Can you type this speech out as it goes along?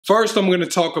First, I'm going to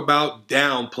talk about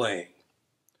downplaying.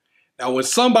 Now, when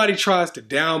somebody tries to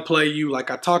downplay you, like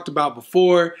I talked about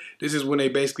before, this is when they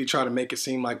basically try to make it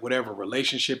seem like whatever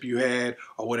relationship you had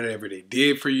or whatever they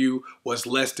did for you was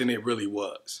less than it really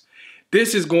was.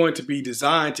 This is going to be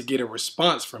designed to get a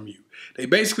response from you. They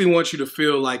basically want you to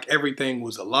feel like everything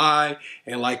was a lie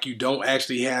and like you don't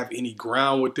actually have any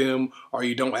ground with them or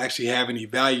you don't actually have any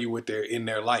value in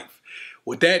their life.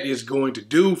 What that is going to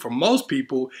do for most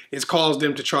people is cause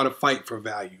them to try to fight for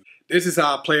value. This is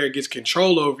how a player gets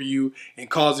control over you and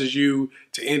causes you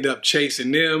to end up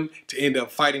chasing them, to end up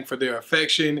fighting for their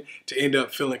affection, to end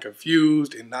up feeling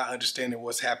confused and not understanding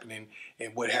what's happening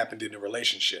and what happened in the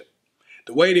relationship.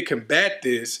 The way to combat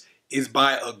this is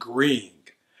by agreeing.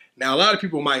 Now, a lot of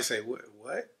people might say, what?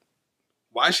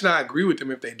 Why should I agree with them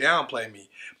if they downplay me?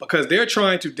 Because they're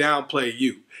trying to downplay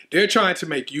you. They're trying to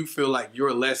make you feel like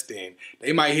you're less than.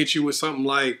 They might hit you with something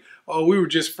like, oh, we were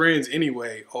just friends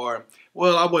anyway, or,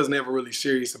 well, I wasn't ever really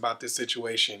serious about this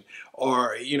situation,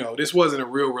 or, you know, this wasn't a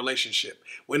real relationship.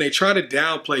 When they try to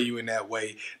downplay you in that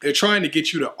way, they're trying to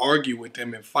get you to argue with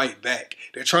them and fight back.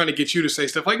 They're trying to get you to say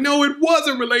stuff like, no, it was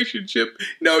a relationship.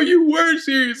 No, you were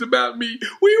serious about me.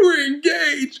 We were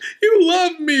engaged. You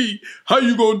loved me. How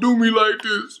you gonna do me like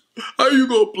this? How you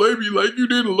gonna play me like you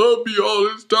didn't love me all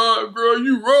this time, girl?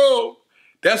 You wrong.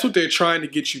 That's what they're trying to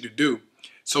get you to do.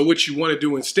 So what you want to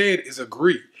do instead is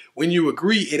agree. When you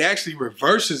agree, it actually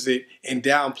reverses it and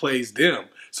downplays them.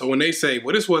 So when they say,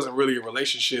 well, this wasn't really a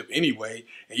relationship anyway,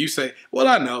 and you say, well,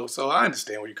 I know, so I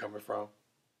understand where you're coming from.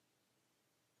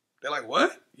 They're like,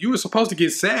 what? You were supposed to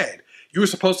get sad. You were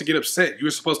supposed to get upset. You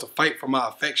were supposed to fight for my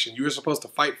affection. You were supposed to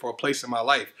fight for a place in my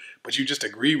life, but you just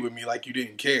agreed with me like you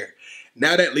didn't care.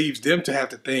 Now that leaves them to have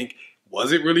to think,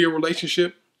 was it really a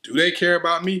relationship? Do they care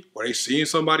about me? Were they seeing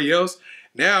somebody else?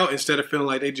 Now, instead of feeling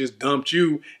like they just dumped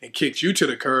you and kicked you to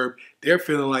the curb, they're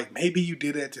feeling like maybe you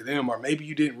did that to them or maybe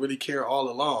you didn't really care all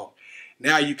along.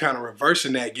 Now you kind of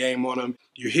reversing that game on them.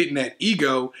 You're hitting that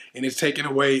ego and it's taking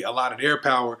away a lot of their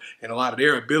power and a lot of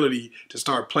their ability to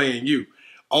start playing you.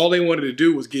 All they wanted to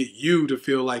do was get you to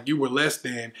feel like you were less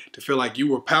than, to feel like you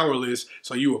were powerless,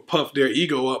 so you would puff their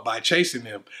ego up by chasing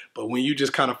them. But when you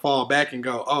just kind of fall back and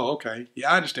go, oh, okay,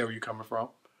 yeah, I understand where you're coming from,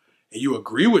 and you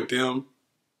agree with them,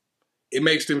 it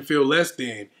makes them feel less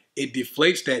than. It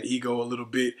deflates that ego a little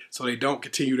bit so they don't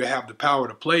continue to have the power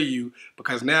to play you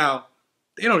because now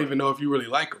they don't even know if you really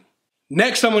like them.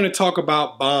 Next, I'm going to talk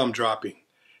about bomb dropping.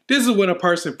 This is when a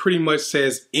person pretty much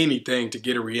says anything to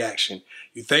get a reaction.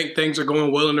 You think things are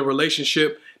going well in the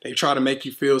relationship, they try to make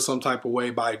you feel some type of way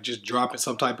by just dropping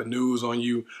some type of news on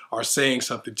you or saying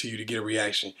something to you to get a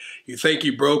reaction. You think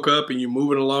you broke up and you're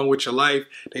moving along with your life,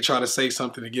 they try to say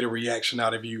something to get a reaction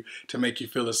out of you to make you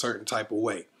feel a certain type of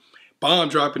way. Bomb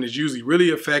dropping is usually really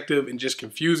effective in just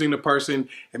confusing the person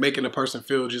and making the person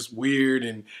feel just weird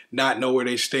and not know where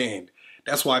they stand.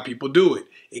 That's why people do it.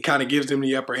 It kind of gives them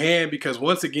the upper hand because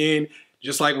once again,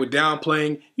 just like with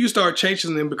downplaying, you start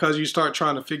chasing them because you start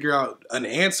trying to figure out an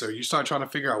answer. You start trying to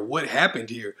figure out what happened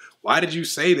here. Why did you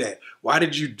say that? Why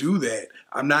did you do that?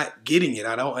 I'm not getting it.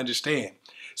 I don't understand.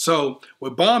 So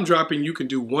with bomb dropping, you can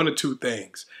do one of two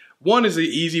things. One is an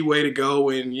easy way to go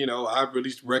and, you know, I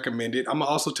really recommend it. I'm going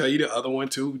to also tell you the other one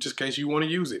too, just in case you want to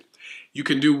use it. You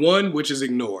can do one, which is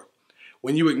ignore.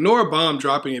 When you ignore bomb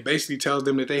dropping, it basically tells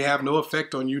them that they have no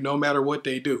effect on you no matter what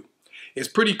they do. It's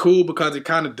pretty cool because it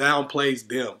kind of downplays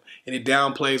them and it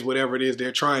downplays whatever it is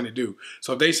they're trying to do.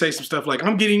 So if they say some stuff like,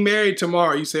 I'm getting married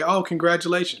tomorrow, you say, oh,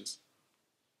 congratulations.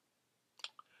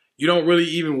 You don't really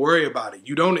even worry about it.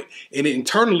 You don't, and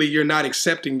internally, you're not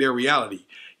accepting their reality.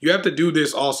 You have to do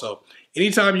this also.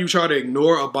 Anytime you try to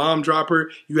ignore a bomb dropper,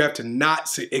 you have to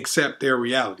not accept their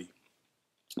reality.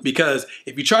 Because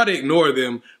if you try to ignore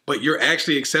them, but you're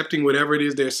actually accepting whatever it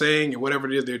is they're saying and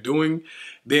whatever it is they're doing,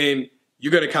 then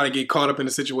you're going to kind of get caught up in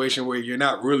a situation where you're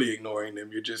not really ignoring them.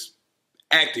 You're just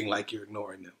acting like you're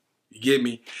ignoring them. You get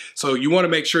me? So you want to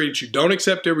make sure that you don't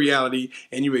accept their reality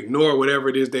and you ignore whatever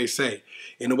it is they say.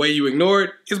 And the way you ignore it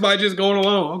is by just going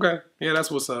along. Okay, yeah,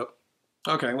 that's what's up.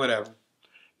 Okay, whatever.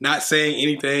 Not saying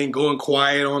anything, going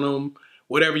quiet on them,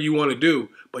 whatever you want to do,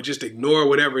 but just ignore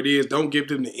whatever it is. Don't give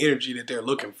them the energy that they're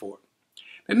looking for.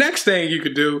 The next thing you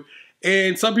could do,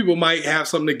 and some people might have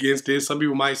something against this. Some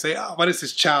people might say, oh, well, this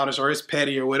is childish or it's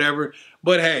petty or whatever.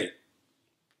 But hey,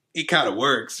 it kind of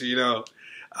works, you know.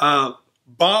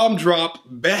 Bomb drop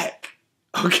back,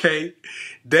 okay?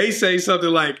 They say something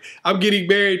like, I'm getting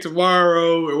married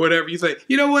tomorrow or whatever. You say,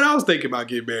 you know what? I was thinking about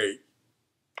getting married.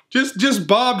 Just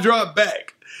bomb drop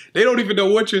back. They don't even know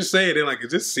what you're saying. They're like,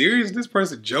 is this serious? Is this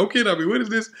person joking? I mean, what is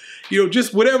this? You know,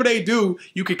 just whatever they do,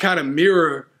 you can kind of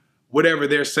mirror whatever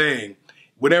they're saying.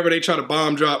 whenever they try to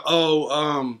bomb drop,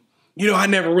 oh, you know, I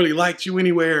never really liked you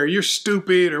anyway, or you're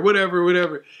stupid, or whatever,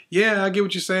 whatever. Yeah, I get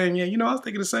what you're saying. Yeah, you know, I was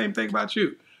thinking the same thing about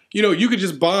you. You know, you could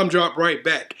just bomb drop right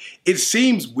back. It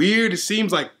seems weird. It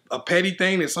seems like a petty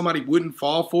thing that somebody wouldn't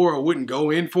fall for or wouldn't go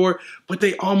in for, but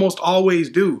they almost always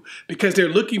do because they're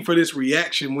looking for this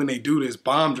reaction when they do this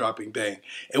bomb dropping thing.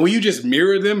 And when you just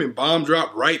mirror them and bomb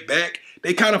drop right back,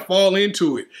 they kind of fall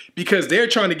into it because they're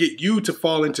trying to get you to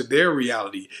fall into their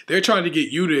reality. They're trying to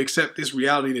get you to accept this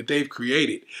reality that they've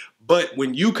created. But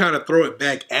when you kind of throw it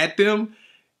back at them,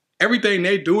 everything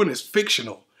they're doing is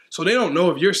fictional. So they don't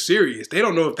know if you're serious. They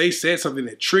don't know if they said something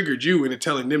that triggered you into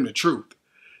telling them the truth.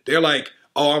 They're like,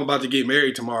 oh, I'm about to get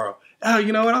married tomorrow. Oh,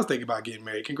 you know what? I was thinking about getting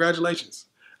married. Congratulations.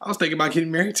 I was thinking about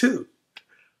getting married too.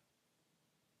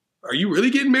 Are you really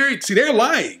getting married? See, they're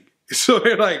lying. So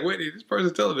they're like, wait, is this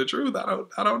person telling the truth? I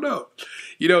don't know.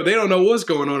 You know, they don't know what's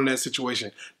going on in that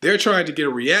situation. They're trying to get a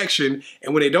reaction,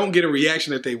 and when they don't get a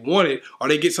reaction that they wanted, or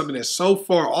they get something that's so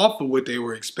far off of what they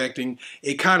were expecting,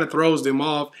 it kind of throws them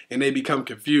off and they become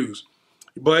confused.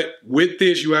 But with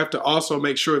this, you have to also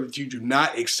make sure that you do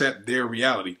not accept their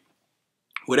reality.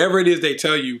 Whatever it is they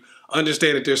tell you,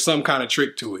 understand that there's some kind of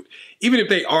trick to it. Even if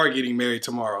they are getting married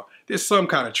tomorrow, there's some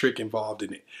kind of trick involved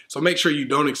in it. So make sure you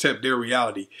don't accept their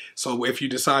reality. So if you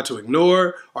decide to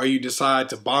ignore or you decide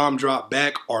to bomb drop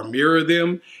back or mirror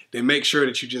them, then make sure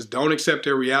that you just don't accept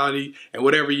their reality, and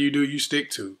whatever you do, you stick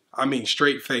to. I mean,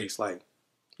 straight face, like,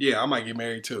 yeah, I might get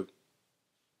married too.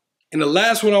 And the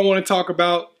last one I want to talk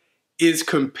about is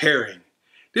comparing.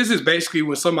 This is basically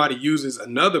when somebody uses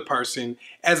another person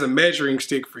as a measuring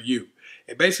stick for you.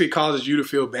 It basically causes you to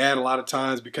feel bad a lot of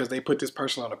times because they put this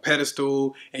person on a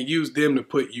pedestal and use them to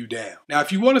put you down. Now,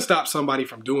 if you want to stop somebody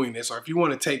from doing this, or if you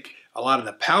want to take a lot of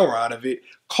the power out of it,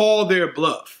 call their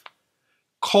bluff.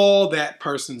 Call that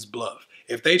person's bluff.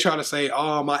 If they try to say,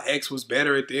 oh, my ex was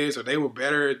better at this, or they were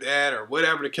better at that, or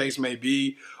whatever the case may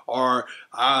be, or,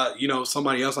 you know,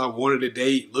 somebody else I wanted to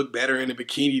date looked better in a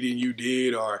bikini than you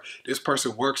did, or this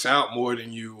person works out more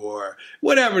than you, or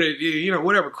whatever, you know,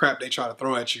 whatever crap they try to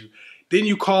throw at you, then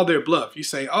you call their bluff. You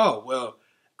say, oh, well,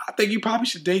 I think you probably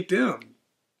should date them.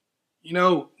 You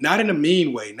know, not in a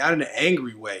mean way, not in an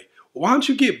angry way. Why don't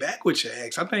you get back with your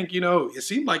ex? I think, you know, it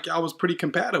seemed like y'all was pretty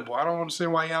compatible. I don't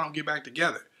understand why y'all don't get back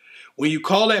together. When you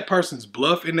call that person's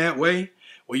bluff in that way,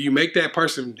 when you make that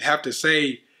person have to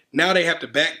say, now they have to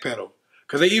backpedal.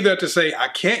 Because they either have to say, I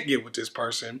can't get with this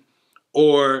person,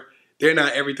 or they're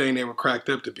not everything they were cracked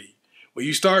up to be. When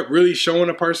you start really showing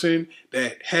a person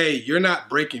that, hey, you're not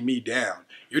breaking me down.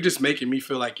 You're just making me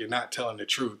feel like you're not telling the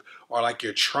truth, or like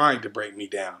you're trying to break me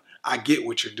down. I get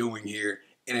what you're doing here,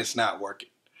 and it's not working.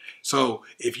 So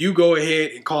if you go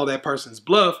ahead and call that person's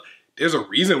bluff, there's a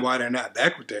reason why they're not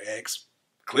back with their ex.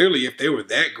 Clearly, if they were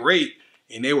that great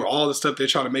and they were all the stuff they're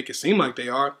trying to make it seem like they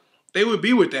are, they would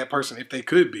be with that person if they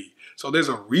could be. So there's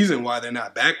a reason why they're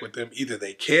not back with them. Either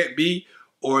they can't be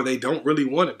or they don't really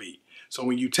want to be. So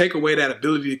when you take away that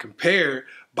ability to compare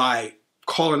by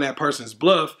calling that person's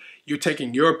bluff, you're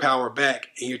taking your power back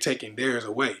and you're taking theirs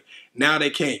away. Now they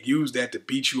can't use that to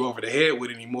beat you over the head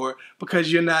with anymore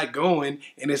because you're not going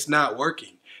and it's not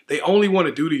working. They only want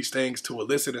to do these things to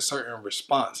elicit a certain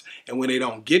response. And when they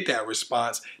don't get that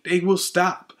response, they will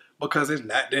stop because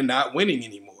they're not winning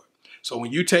anymore. So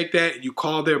when you take that and you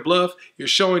call their bluff, you're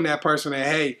showing that person that,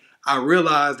 hey, I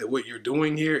realize that what you're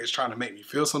doing here is trying to make me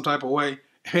feel some type of way,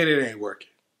 and it ain't working.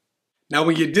 Now,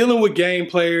 when you're dealing with game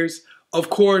players, of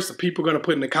course, people are going to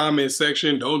put in the comment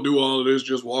section, don't do all of this,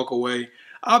 just walk away.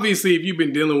 Obviously, if you've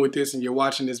been dealing with this and you're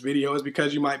watching this video, it's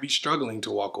because you might be struggling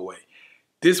to walk away.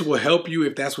 This will help you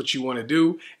if that's what you want to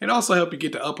do, and also help you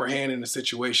get the upper hand in the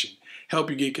situation. Help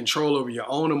you get control over your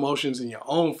own emotions and your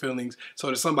own feelings so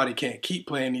that somebody can't keep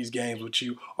playing these games with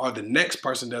you, or the next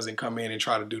person doesn't come in and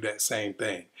try to do that same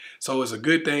thing. So it's a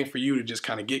good thing for you to just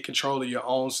kind of get control of your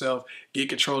own self, get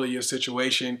control of your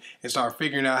situation, and start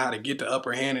figuring out how to get the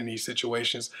upper hand in these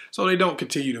situations so they don't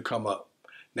continue to come up.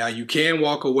 Now, you can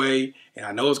walk away, and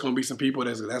I know it's going to be some people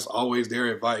that's always their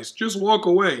advice. Just walk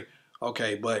away.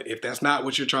 Okay, but if that's not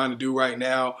what you're trying to do right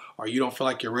now, or you don't feel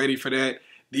like you're ready for that,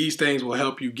 these things will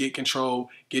help you get control,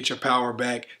 get your power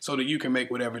back so that you can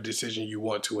make whatever decision you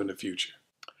want to in the future.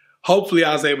 Hopefully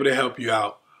I was able to help you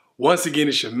out. Once again,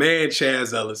 it's your man,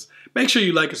 Chazz Ellis. Make sure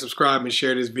you like and subscribe and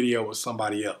share this video with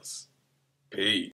somebody else. Peace.